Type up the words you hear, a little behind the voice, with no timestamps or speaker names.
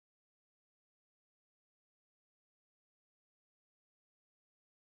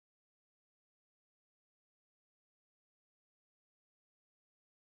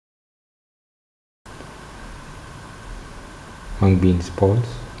mung beans balls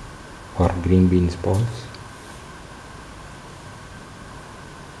or green beans balls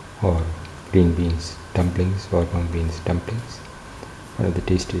or green beans dumplings or mung beans dumplings. One of the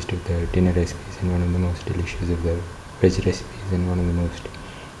tastiest of the dinner recipes and one of the most delicious of the veg recipes and one of the most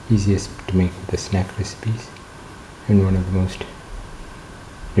easiest to make of the snack recipes and one of the most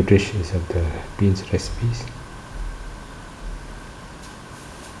nutritious of the beans recipes.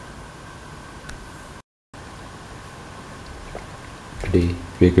 Today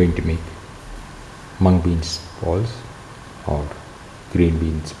we are going to make mung beans balls or green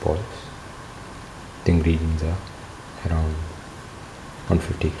beans balls. The ingredients are around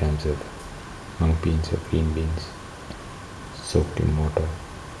 150 grams of mung beans or green beans soaked in water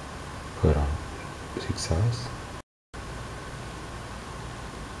for around 6 hours,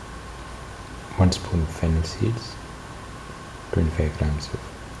 1 spoon fennel seeds, 25 grams of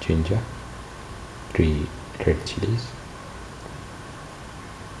ginger, 3 red chillies,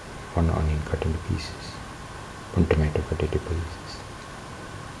 1 onion cut into pieces, 1 tomato cut into pieces,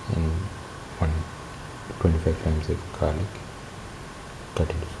 and 25 grams of garlic cut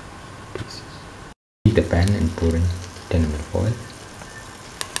into pieces. Heat the pan and pour in 10 ml of oil.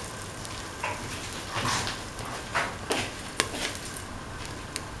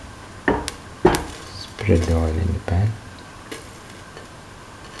 Spread the oil in the pan.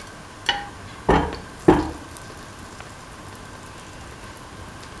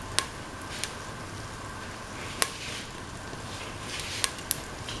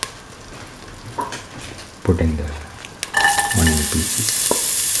 Put in the onion pieces.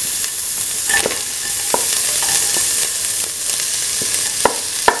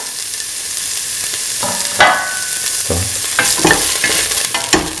 Salt.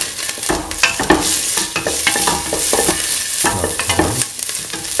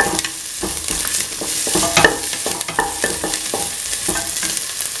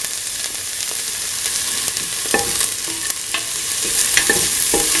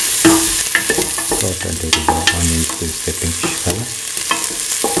 Salt until the onions is the pinkish color.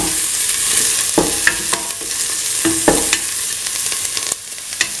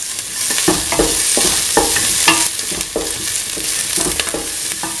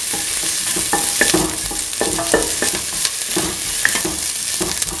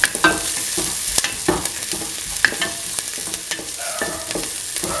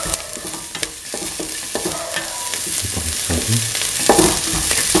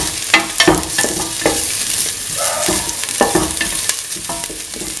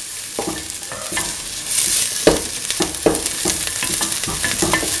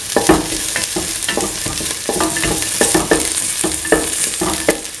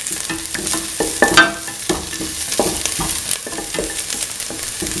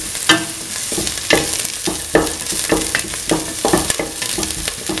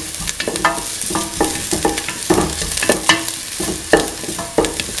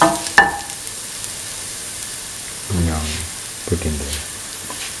 Now put in the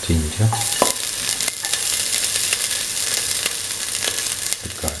ginger, the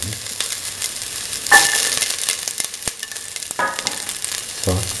garlic,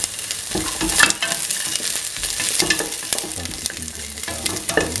 salt, the ginger and the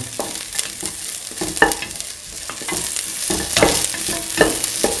garlic.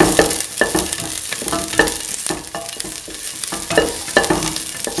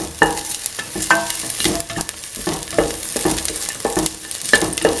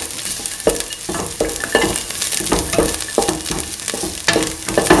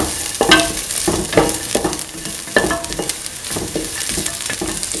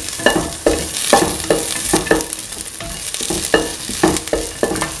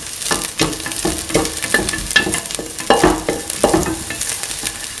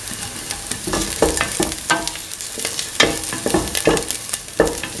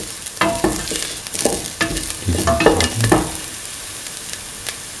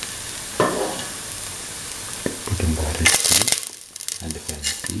 Put in the red chili and the fennel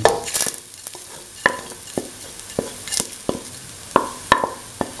seeds.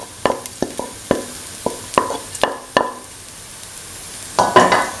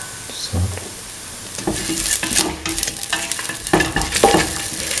 Salt.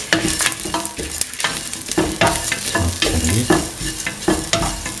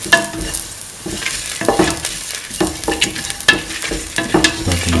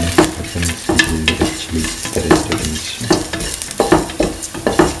 Salt and chilies, the rest of the mixture.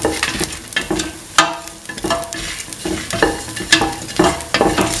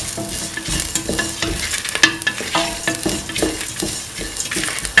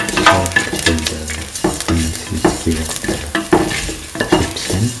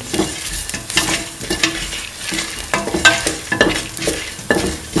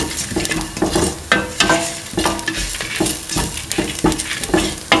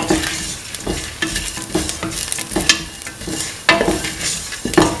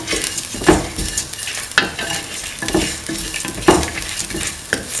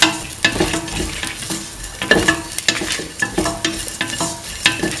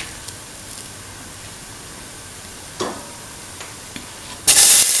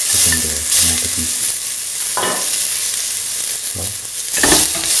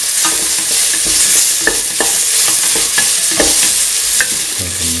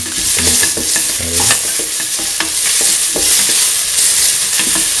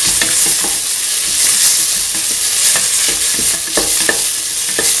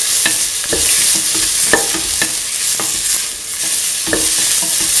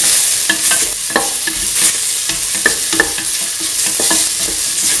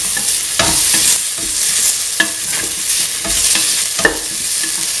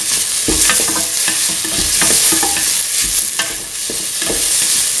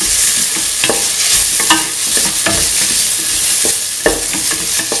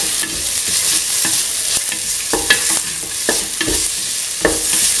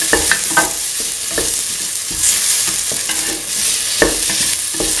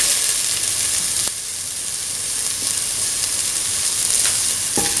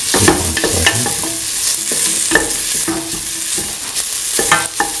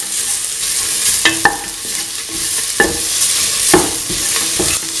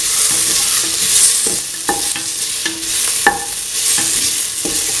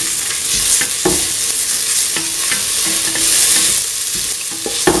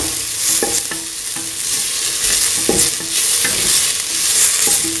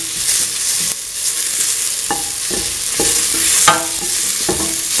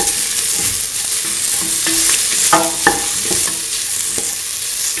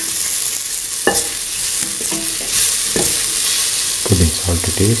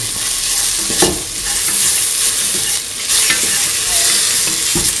 taste.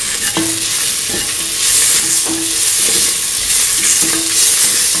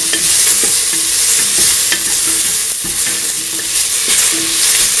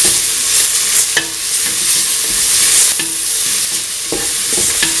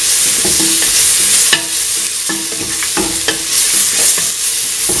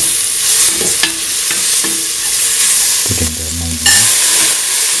 Put in the mung beans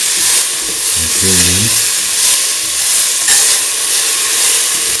and green beans.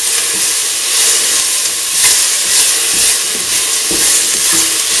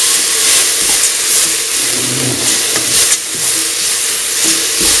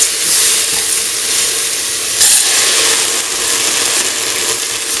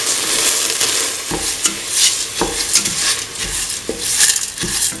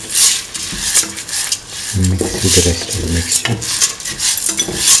 Mix with the rest of the mixture.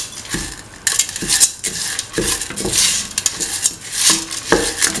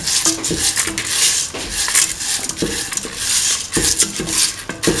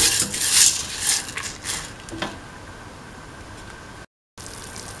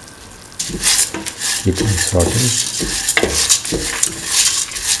 Keep on sauteing.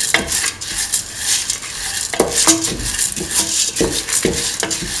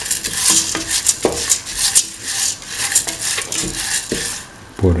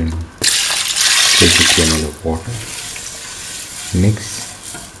 Pour in 30 ml of water, mix,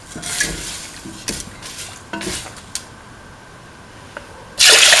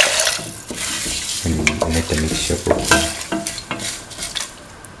 and let the mixture cook for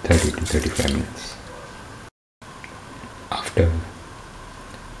 30 to 35 minutes. After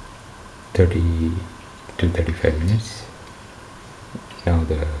 30 to 35 minutes, now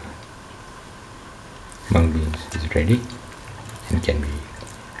the mung beans is ready and can be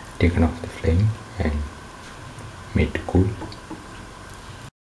taken off the flame and made to cool.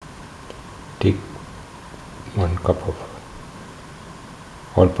 Take 1 cup of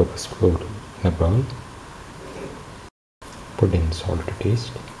all-purpose flour in a bowl. Put in salt to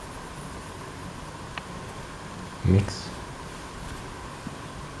taste. Mix.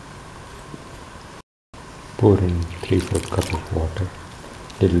 Pour in 3/4 cup of water,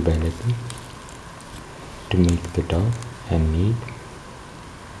 little by little, to make the dough and knead.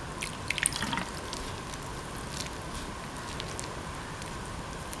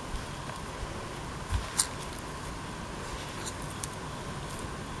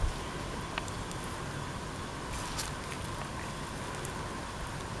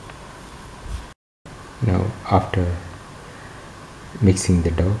 Now, after mixing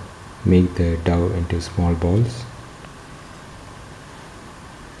the dough, make the dough into small balls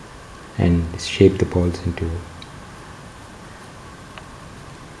and shape the balls into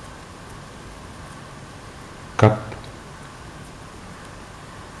cup.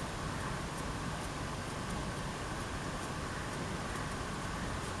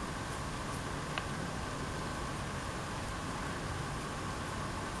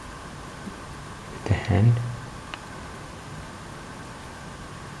 With the hand.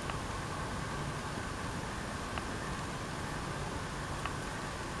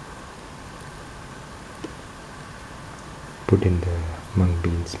 Put in the mung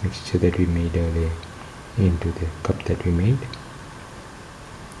beans mixture that we made earlier into the cup that we made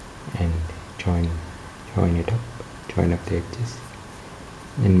and join it up, join up the edges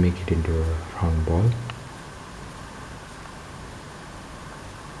and make it into a round ball.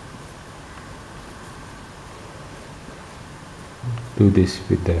 Do this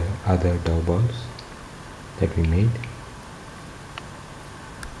with the other dough balls that we made.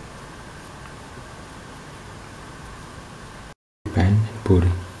 Pan and pour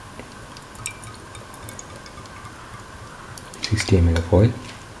in 60 ml of oil.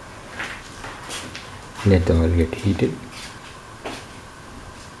 Let the oil get heated.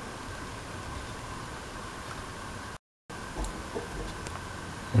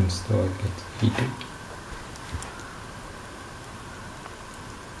 Once the oil gets heated,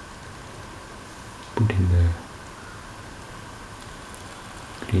 put in the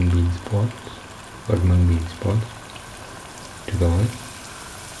green beans balls or mung beans balls to the oil.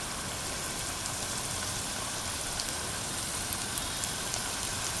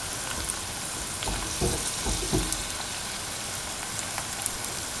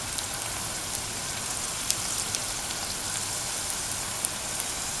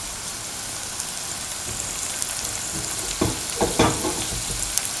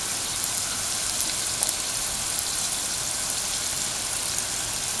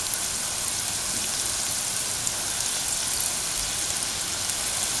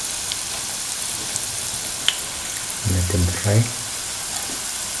 fry.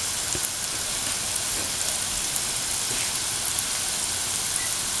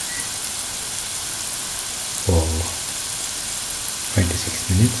 For 5 to 6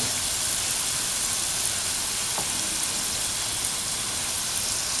 minutes.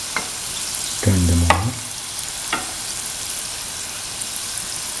 Turn them over.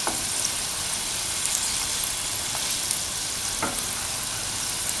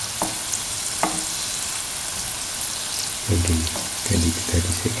 Every 20 to 30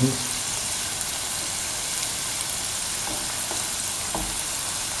 seconds.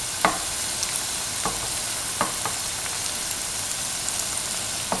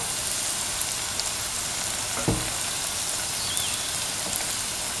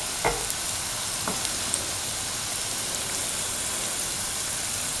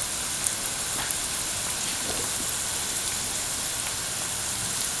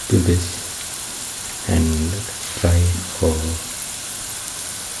 Do this and fry for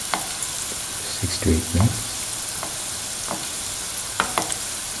 6 to 8 minutes.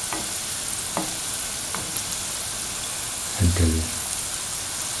 Until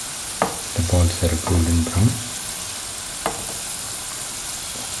the balls are golden brown.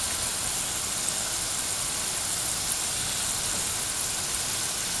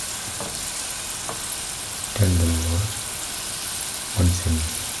 Turn them over once in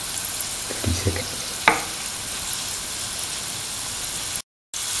 30 seconds.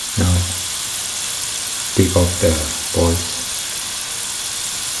 Now take off the balls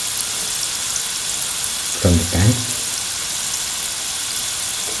from the pan.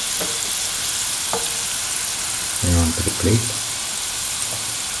 And onto the plate.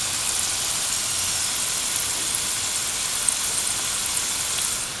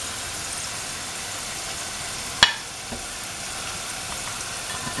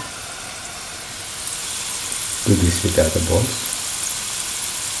 Do this with the other balls.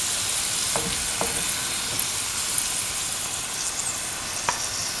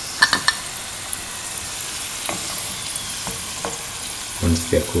 Once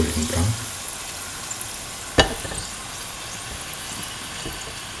they are golden brown.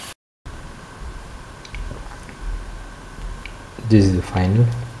 This is the final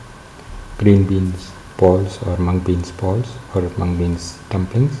green beans balls or mung beans balls or mung beans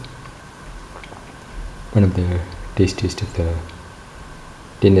dumplings. One of the tastiest of the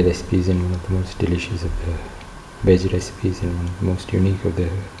dinner recipes and one of the most delicious of the veg recipes and one of the most unique of the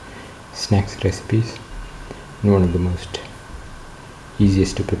snacks recipes and one of the most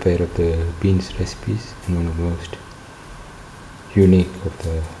easiest to prepare of the beans recipes and one of the most unique of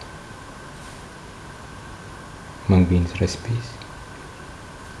the mung beans recipes.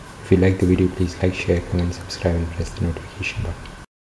 If you like the video, please like, share, comment, subscribe and press the notification button.